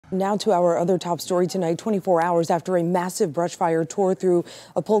Now to our other top story tonight. 24 hours after a massive brush fire tore through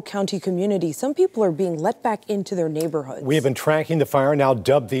a Polk County community, some people are being let back into their neighborhoods. We have been tracking the fire, now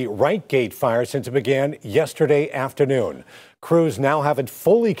dubbed the Right Gate Fire, since it began yesterday afternoon. Crews now have it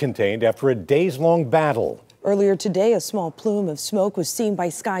fully contained after a days-long battle. Earlier today, a small plume of smoke was seen by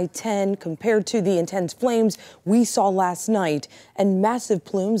Sky 10 compared to the intense flames we saw last night and massive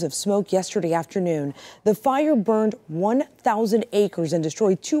plumes of smoke yesterday afternoon. The fire burned 1,000 acres and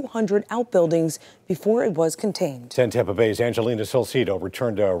destroyed 200 outbuildings before it was contained. 10 Tampa Bay's Angelina Salcido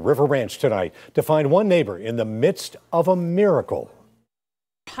returned to River Ranch tonight to find one neighbor in the midst of a miracle.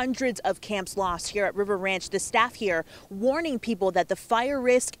 Hundreds of camps lost here at River Ranch. The staff here warning people that the fire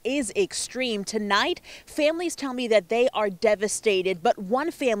risk is extreme. Tonight, families tell me that they are devastated, but one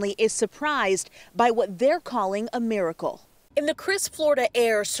family is surprised by what they're calling a miracle. In the crisp Florida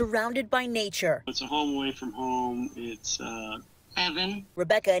air, surrounded by nature. It's a home away from home. It's heaven.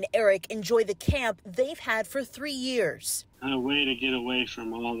 Rebecca and Eric enjoy the camp they've had for 3 years. A way to get away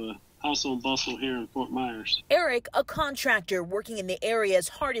from all the hustle and bustle here in Fort Myers. Eric, a contractor working in the areas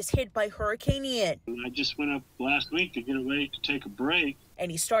hardest hit by Hurricane Ian. I just went up last week to get away to take a break. And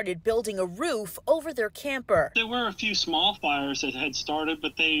he started building a roof over their camper. There were a few small fires that had started,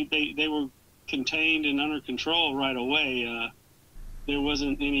 but they were contained and under control right away. There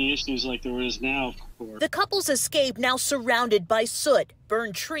wasn't any issues like there is now. The couple's escape now surrounded by soot,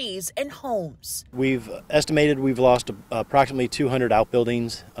 burned trees, and homes. We've estimated we've lost approximately 200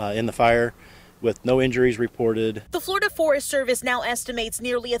 outbuildings in the fire, with no injuries reported. The Florida Forest Service now estimates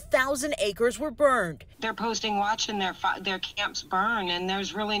nearly 1,000 acres were burned. They're posting watching their camps burn, and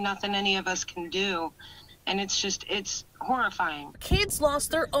there's really nothing any of us can do. And it's horrifying. Kids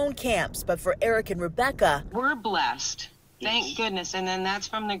lost their own camps, but for Eric and Rebecca, we're blessed. Thank goodness. And then that's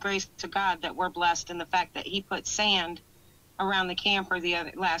from the grace of God that we're blessed in the fact that he put sand around the camper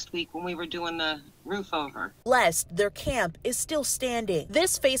last week when we were doing the roof over. Blessed, their camp is still standing.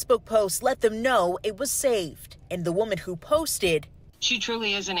 This Facebook post let them know it was saved. And the woman who posted, she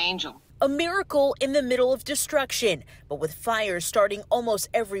truly is an angel. A miracle in the middle of destruction, but with fires starting almost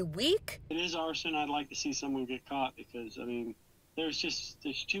every week. It is arson. I'd like to see someone get caught because, I mean, there's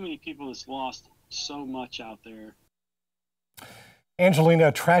too many people that's lost so much out there. Angelina,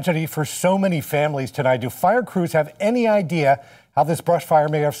 a tragedy for so many families tonight. Do fire crews have any idea how this brush fire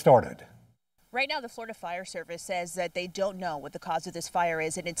may have started? Right now, the Florida Fire Service says that they don't know what the cause of this fire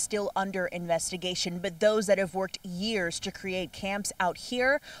is, and it's still under investigation. But those that have worked years to create camps out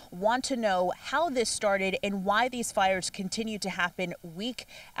here want to know how this started and why these fires continue to happen week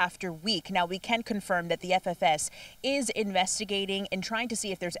after week. Now, we can confirm that the FFS is investigating and trying to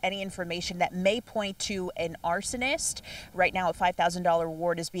see if there's any information that may point to an arsonist. Right now, a $5,000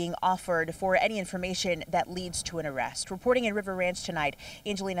 reward is being offered for any information that leads to an arrest. Reporting in River Ranch tonight,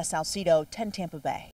 Angelina Salcido, 10 Tampa Bay.